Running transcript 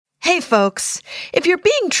Hey folks, if you're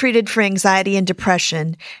being treated for anxiety and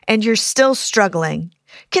depression and you're still struggling,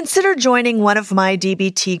 consider joining one of my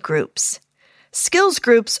DBT groups. Skills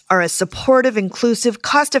groups are a supportive, inclusive,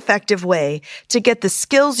 cost-effective way to get the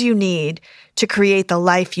skills you need to create the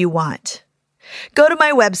life you want. Go to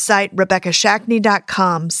my website,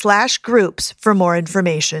 RebeccaShackney.com/groups for more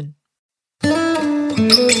information.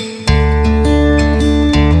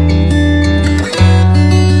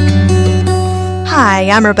 Hi,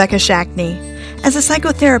 I'm Rebecca Shackney. As a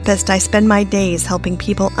psychotherapist, I spend my days helping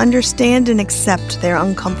people understand and accept their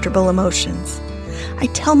uncomfortable emotions. I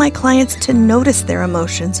tell my clients to notice their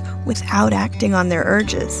emotions without acting on their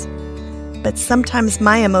urges. But sometimes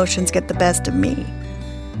my emotions get the best of me.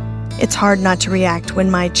 It's hard not to react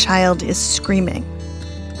when my child is screaming.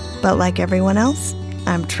 But like everyone else,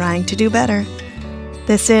 I'm trying to do better.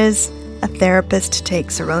 This is A Therapist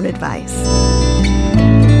Takes Her Own Advice.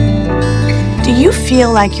 Do you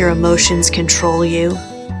feel like your emotions control you?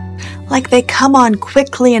 Like they come on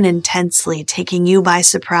quickly and intensely, taking you by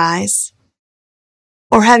surprise?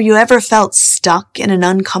 Or have you ever felt stuck in an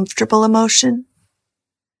uncomfortable emotion?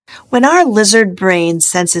 When our lizard brain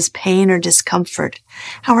senses pain or discomfort,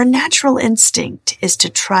 our natural instinct is to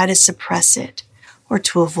try to suppress it or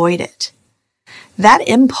to avoid it. That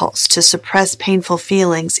impulse to suppress painful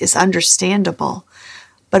feelings is understandable,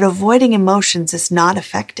 but avoiding emotions is not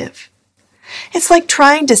effective. It's like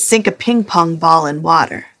trying to sink a ping pong ball in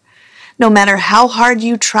water. No matter how hard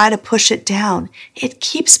you try to push it down, it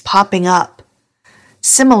keeps popping up.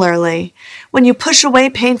 Similarly, when you push away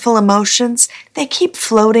painful emotions, they keep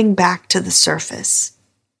floating back to the surface.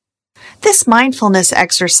 This mindfulness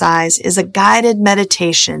exercise is a guided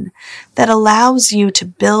meditation that allows you to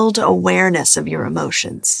build awareness of your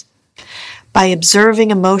emotions. By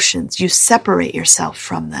observing emotions, you separate yourself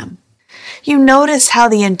from them. You notice how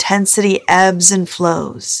the intensity ebbs and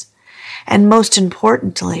flows. And most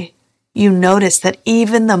importantly, you notice that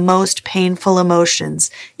even the most painful emotions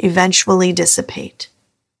eventually dissipate.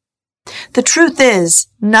 The truth is,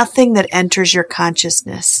 nothing that enters your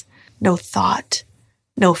consciousness, no thought,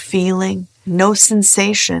 no feeling, no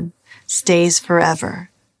sensation, stays forever.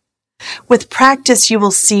 With practice, you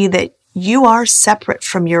will see that you are separate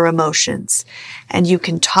from your emotions, and you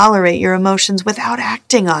can tolerate your emotions without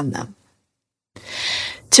acting on them.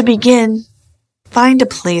 To begin, find a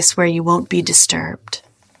place where you won't be disturbed.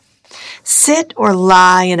 Sit or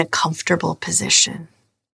lie in a comfortable position.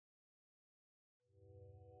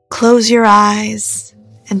 Close your eyes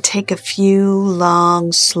and take a few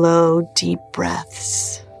long, slow, deep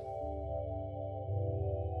breaths.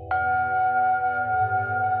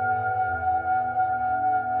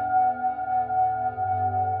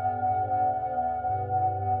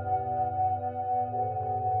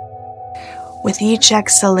 With each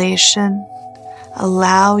exhalation,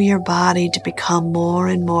 allow your body to become more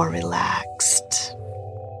and more relaxed.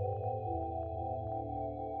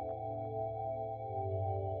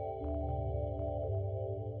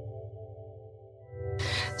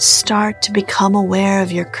 Start to become aware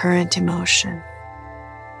of your current emotion.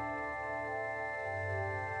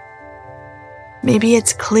 Maybe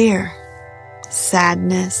it's clear: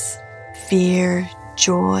 sadness, fear,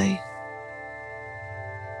 joy.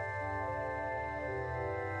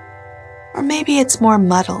 Or maybe it's more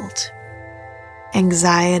muddled: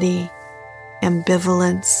 anxiety,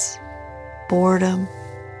 ambivalence, boredom,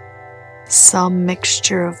 some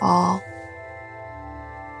mixture of all.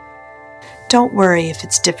 Don't worry if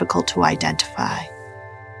it's difficult to identify.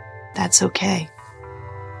 That's okay.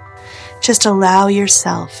 Just allow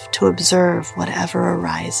yourself to observe whatever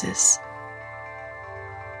arises.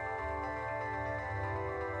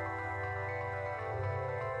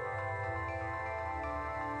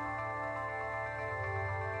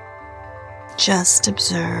 Just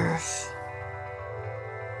observe.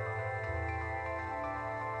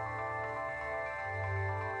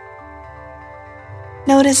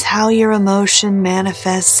 Notice how your emotion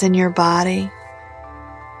manifests in your body.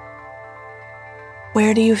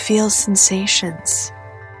 Where do you feel sensations?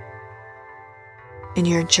 In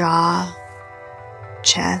your jaw,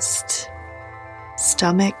 chest,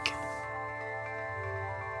 stomach?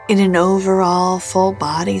 In an overall full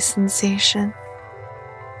body sensation?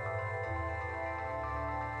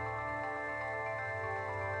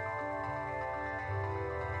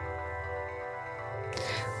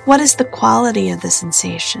 What is the quality of the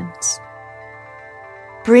sensations?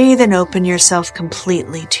 Breathe and open yourself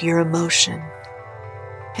completely to your emotion,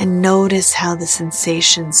 and notice how the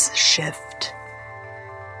sensations shift.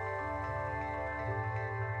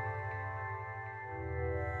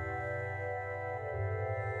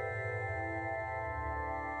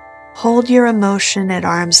 Hold your emotion at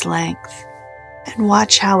arm's length and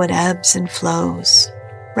watch how it ebbs and flows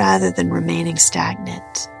rather than remaining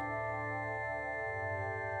stagnant.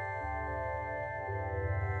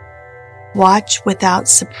 Watch without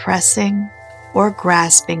suppressing or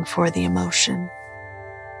grasping for the emotion.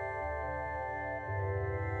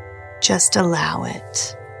 Just allow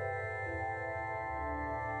it.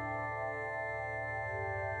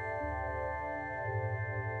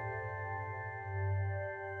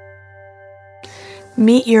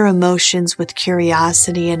 Meet your emotions with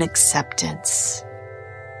curiosity and acceptance.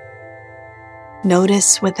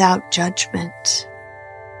 Notice without judgment.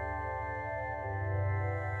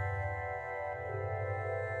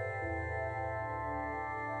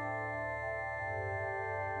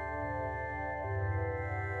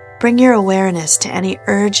 Bring your awareness to any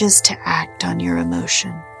urges to act on your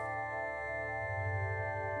emotion.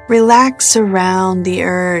 Relax around the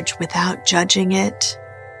urge without judging it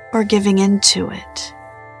or giving in to it.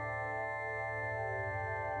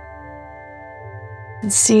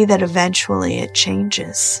 And see that eventually it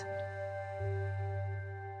changes.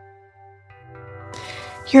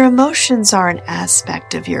 Your emotions are an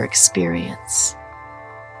aspect of your experience.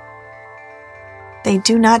 They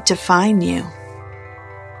do not define you.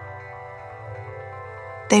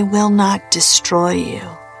 They will not destroy you.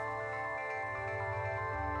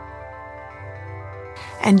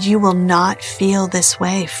 And you will not feel this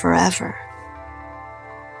way forever.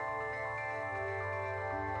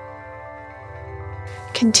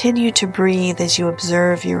 Continue to breathe as you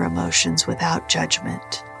observe your emotions without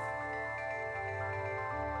judgment.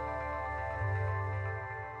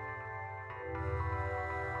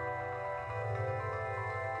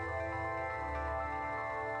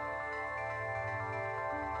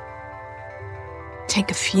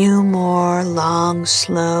 Take a few more long,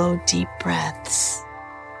 slow, deep breaths.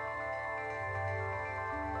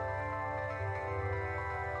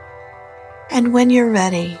 And when you're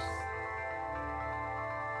ready,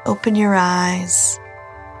 open your eyes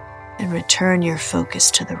and return your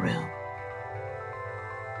focus to the room.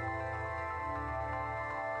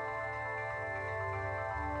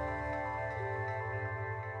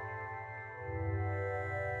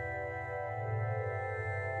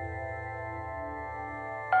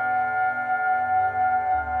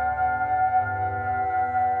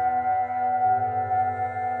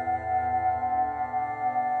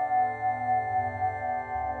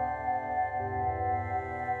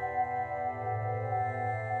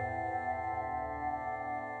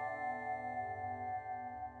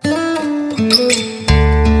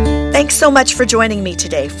 Thanks so much for joining me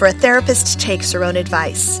today for A Therapist Takes Her Own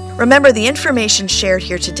Advice. Remember, the information shared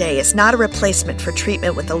here today is not a replacement for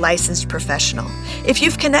treatment with a licensed professional. If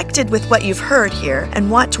you've connected with what you've heard here and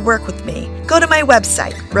want to work with me, go to my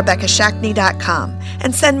website, RebeccaShackney.com,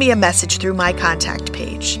 and send me a message through my contact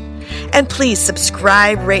page. And please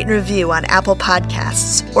subscribe, rate, and review on Apple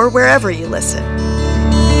Podcasts or wherever you listen.